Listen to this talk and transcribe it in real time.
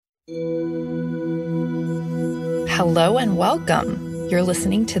Hello and welcome. You're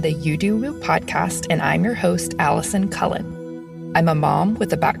listening to the You Do Woo podcast, and I'm your host, Allison Cullen. I'm a mom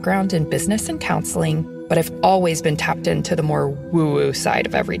with a background in business and counseling, but I've always been tapped into the more woo-woo side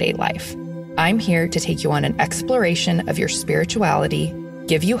of everyday life. I'm here to take you on an exploration of your spirituality,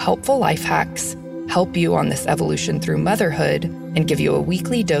 give you helpful life hacks, help you on this evolution through motherhood, and give you a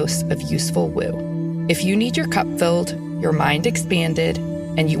weekly dose of useful woo. If you need your cup filled, your mind expanded,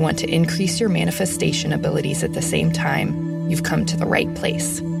 and you want to increase your manifestation abilities at the same time, you've come to the right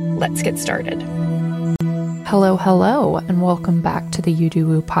place. Let's get started. Hello, and welcome back to the You Do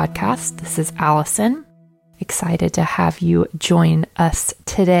Woo podcast. This is Allison. Excited to have you join us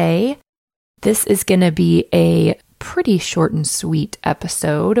today. This is going to be a pretty short and sweet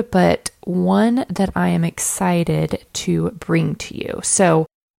episode, but one that I am excited to bring to you. So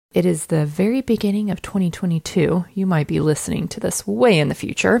it is the very beginning of 2022. You might be listening to this way in the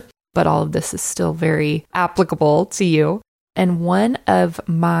future, but all of this is still very applicable to you. And one of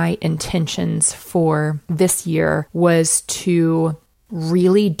my intentions for this year was to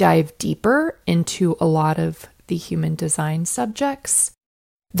really dive deeper into a lot of the human design subjects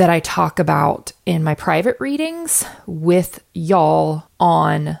that I talk about in my private readings with y'all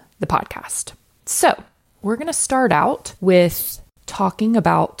on the podcast. So we're going to start out with talking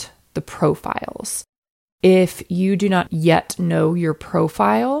about the profiles. If you do not yet know your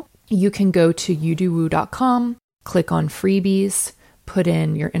profile, you can go to youdowoo.com, click on freebies, put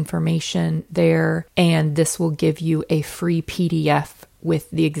in your information there, and this will give you a free PDF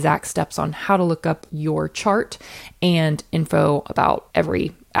with the exact steps on how to look up your chart and info about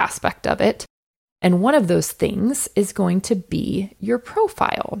every aspect of it. And one of those things is going to be your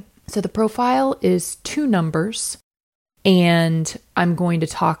profile. So the profile is 2 numbers, and I'm going to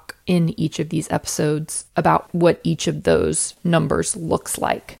talk in each of these episodes about what each of those numbers looks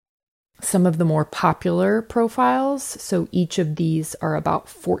like. Some of the more popular profiles, so each of these are about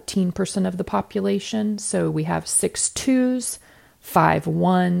 14% of the population. So we have 6 2s, 5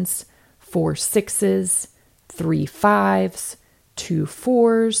 1s, 4 6s, 3 5s, 2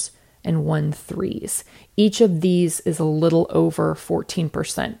 4s, and 1 3s. Each of these is a little over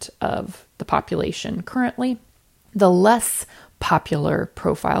 14% of the population currently. The less popular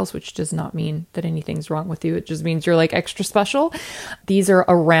profiles, which does not mean that anything's wrong with you, it just means you're like extra special. These are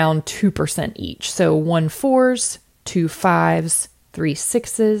around 2% each. So 1 4s, 2 5s, 3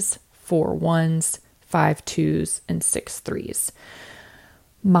 6s, 4 1s, 5 2s, and 6 3s.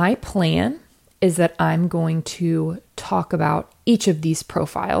 My plan is that I'm going to talk about each of these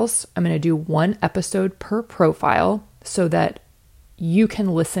profiles. I'm going to do 1 episode per profile so that you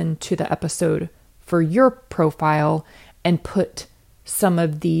can listen to the episode for your profile and put some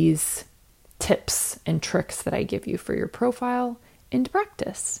of these tips and tricks that I give you for your profile into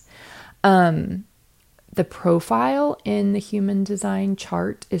practice. The profile in the human design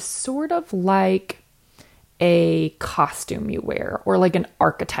chart is sort of like a costume you wear, or like an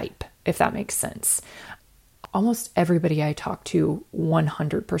archetype, if that makes sense. Almost everybody I talk to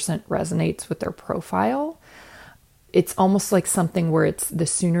 100% resonates with their profile. It's almost like something where it's the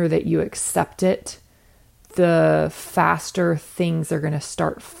sooner that you accept it, the faster things are going to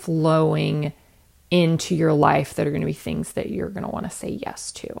start flowing into your life that are going to be things that you're going to want to say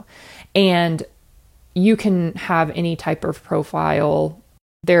yes to. And you can have any type of profile.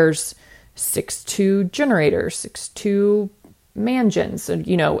 There's 6-2 generators, 6-2 mangens.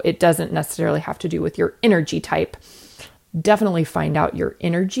 So, it doesn't necessarily have to do with your energy type. Definitely find out your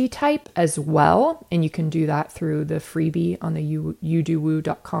energy type as well. And you can do that through the freebie on the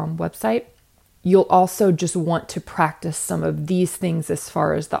youdowoo.com website. You'll also just want to practice some of these things as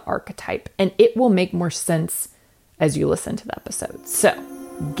far as the archetype, and it will make more sense as you listen to the episode. So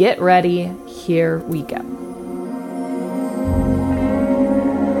get ready. Here we go.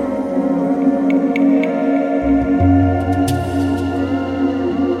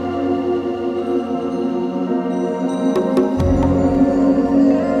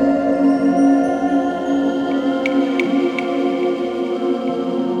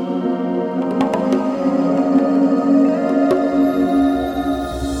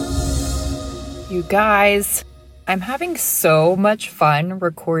 Guys, I'm having so much fun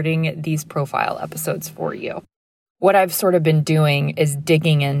recording these profile episodes for you. What I've sort of been doing is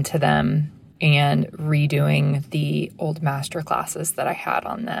digging into them and redoing the old master classes that I had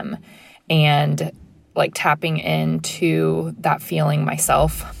on them and like tapping into that feeling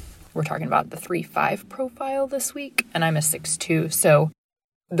myself. We're talking about the 3-5 profile this week, and I'm a 6-2. So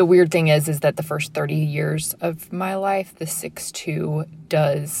the weird thing is that the first 30 years of my life, the 6-2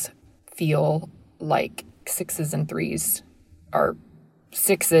 does feel like 6s and 3s are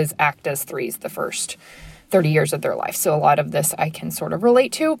 6s act as 3s the first 30 years of their life. So a lot of this I can sort of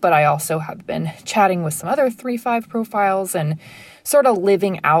relate to, but I also have been chatting with some other 3-5 profiles and sort of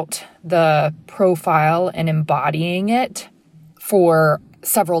living out the profile and embodying it for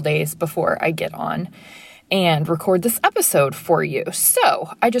several days before I get on and record this episode for you.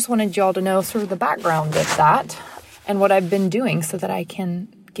 So I just wanted y'all to know sort of the background of that and what I've been doing so that I can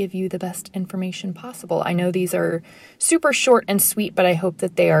give you the best information possible. I know these are super short and sweet, but I hope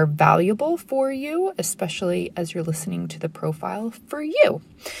that they are valuable for you, especially as you're listening to the profile for you.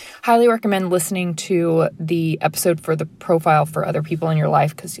 Highly recommend listening to the episode for the profile for other people in your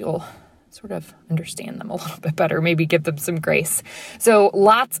life because you'll sort of understand them a little bit better, maybe give them some grace. So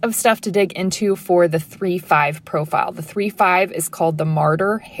lots of stuff to dig into for the 3-5 profile. The 3-5 is called the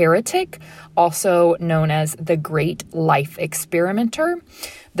Martyr Heretic, also known as the Great Life Experimenter.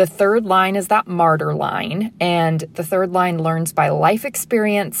 The third line is that martyr line, and the third line learns by life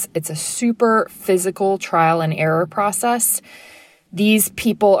experience. It's a super physical trial and error process. These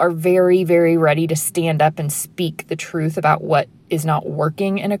people are very, very ready to stand up and speak the truth about what is not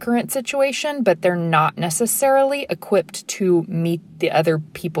working in a current situation, but they're not necessarily equipped to meet the other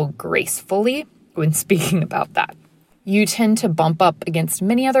people gracefully when speaking about that. You tend to bump up against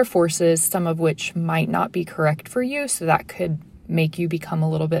many other forces, some of which might not be correct for you, so that could make you become a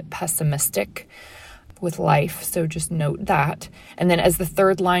little bit pessimistic with life. So just note that. And then as the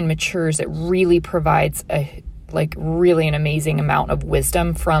third line matures, it really provides really an amazing amount of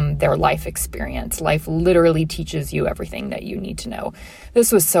wisdom from their life experience. Life literally teaches you everything that you need to know.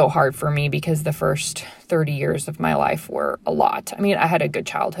 This was so hard for me because the first 30 years of my life were a lot. I mean, I had a good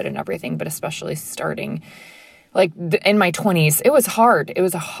childhood and everything, but especially starting in my 20s, it was hard. It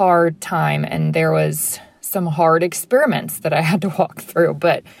was a hard time, and there was some hard experiments that I had to walk through,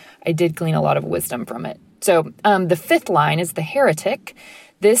 but I did glean a lot of wisdom from it. So the fifth line is the Heretic.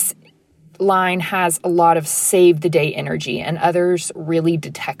 This line has a lot of save the day energy, and others really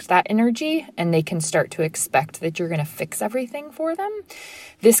detect that energy, and they can start to expect that you're going to fix everything for them.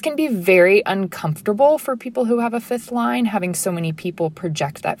 This can be very uncomfortable for people who have a fifth line, having so many people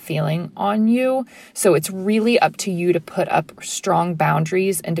project that feeling on you. So it's really up to you to put up strong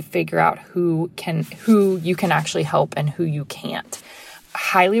boundaries and to figure out who you can actually help and who you can't.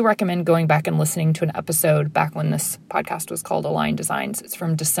 Highly recommend going back and listening to an episode back when this podcast was called Aligned Designs. It's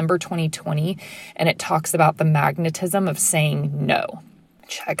from December 2020, and it talks about the magnetism of saying no.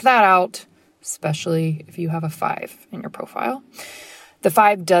 Check that out, especially if you have a 5 in your profile. The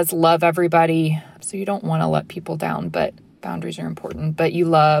 5 does love everybody, so you don't want to let people down, but boundaries are important. But you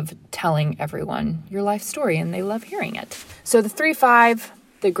love telling everyone your life story, and they love hearing it. So the 3-5,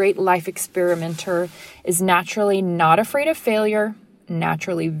 the Great Life Experimenter, is naturally not afraid of failure,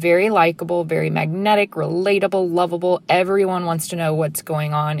 naturally very likable, very magnetic, relatable, lovable. Everyone wants to know what's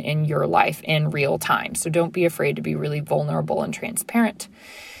going on in your life in real time. So don't be afraid to be really vulnerable and transparent.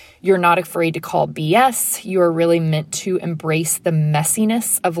 You're not afraid to call BS. You are really meant to embrace the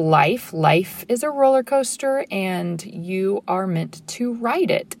messiness of life. Life is a roller coaster, and you are meant to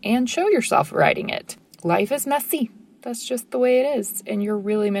ride it and show yourself riding it. Life is messy. That's just the way it is. And you're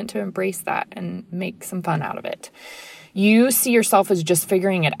really meant to embrace that and make some fun out of it. You see yourself as just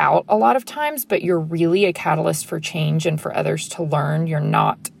figuring it out a lot of times, but you're really a catalyst for change and for others to learn. You're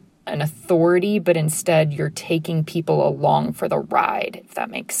not an authority, but instead you're taking people along for the ride, if that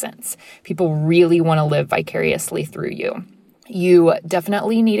makes sense. People really want to live vicariously through you. You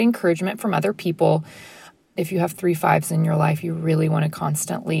definitely need encouragement from other people. If you have 3-5s in your life, you really want to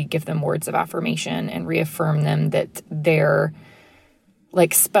constantly give them words of affirmation and reaffirm them that their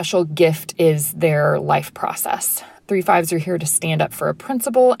special gift is their life process. 3-5s are here to stand up for a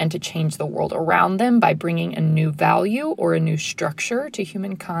principle and to change the world around them by bringing a new value or a new structure to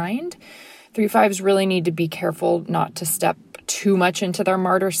humankind. 3-5s really need to be careful not to step too much into their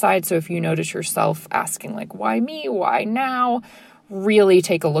martyr side. So if you notice yourself asking why me? Why now? Really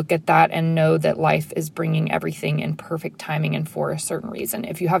take a look at that and know that life is bringing everything in perfect timing and for a certain reason.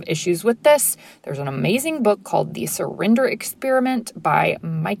 If you have issues with this, there's an amazing book called The Surrender Experiment by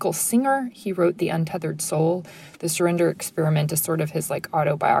Michael Singer. He wrote The Untethered Soul. The Surrender Experiment is sort of his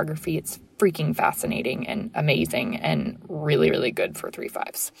autobiography. It's freaking fascinating and amazing and really, really good for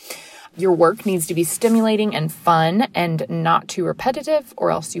 3-5s. Your work needs to be stimulating and fun and not too repetitive,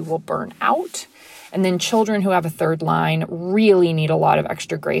 or else you will burn out. And then children who have a third line really need a lot of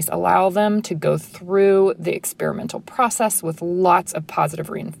extra grace. Allow them to go through the experimental process with lots of positive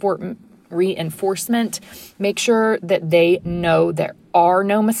reinforcement. Make sure that they know there are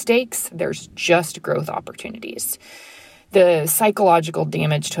no mistakes. There's just growth opportunities. The psychological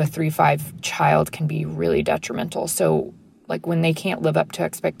damage to a 3-5 child can be really detrimental. So Like when they can't live up to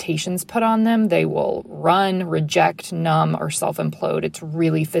expectations put on them, they will run, reject, numb, or self-implode. It's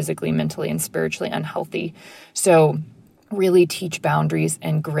really physically, mentally, and spiritually unhealthy. So really teach boundaries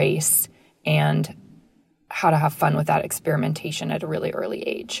and grace and how to have fun with that experimentation at a really early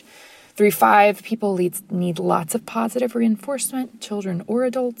age. 3-5, people need lots of positive reinforcement, children or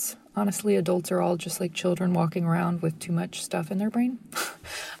adults. Honestly, adults are all just like children walking around with too much stuff in their brain.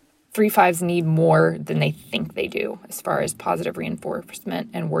 3-5s need more than they think they do as far as positive reinforcement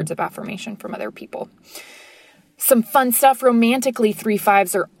and words of affirmation from other people. Some fun stuff romantically,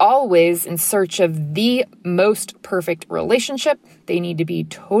 3-5s are always in search of the most perfect relationship. They need to be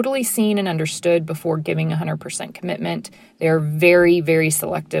totally seen and understood before giving 100% commitment. They are very, very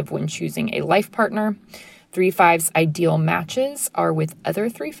selective when choosing a life partner. 3-5's ideal matches are with other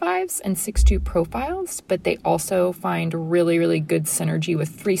 3-5s and 6-2 profiles, but they also find really, really good synergy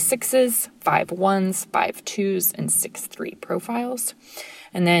with 3-6s, 5-1s, 5-2s, and 6-3 profiles.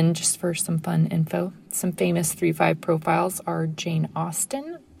 And then just for some fun info, some famous 3-5 profiles are Jane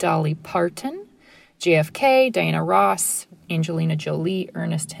Austen, Dolly Parton, JFK, Diana Ross, Angelina Jolie,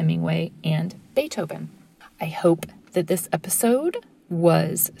 Ernest Hemingway, and Beethoven. I hope that this episode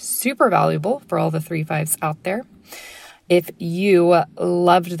was super valuable for all the 3-5s out there. If you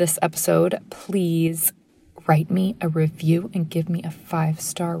loved this episode, please write me a review and give me a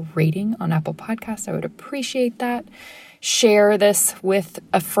 5-star rating on Apple Podcasts. I would appreciate that. Share this with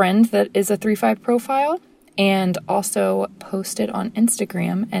a friend that is a 3-5 profile, and also post it on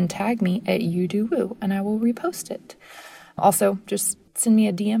Instagram and tag me at YouDoWoo, and I will repost it. Also, just send me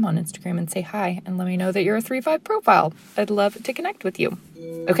a DM on Instagram and say hi and let me know that you're a 3-5 profile. I'd love to connect with you.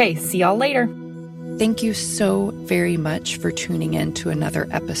 Okay, see y'all later. Thank you so very much for tuning in to another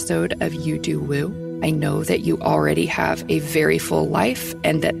episode of YouDoWoo. I know that you already have a very full life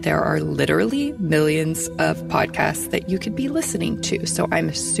and that there are literally millions of podcasts that you could be listening to. So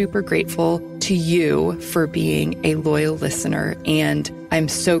I'm super grateful to you for being a loyal listener. And I'm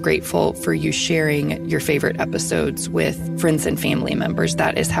so grateful for you sharing your favorite episodes with friends and family members.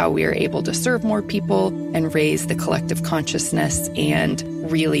 That is how we are able to serve more people and raise the collective consciousness and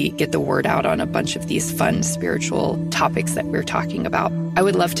really get the word out on a bunch of these fun spiritual topics that we're talking about. I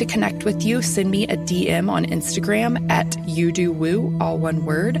would love to connect with you. Send me a DM on Instagram at YouDoWoo, all one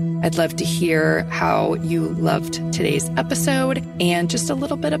word. I'd love to hear how you loved today's episode and just a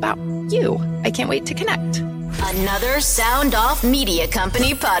little bit about you. I can't wait to connect. Another Sound Off Media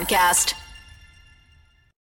Company podcast.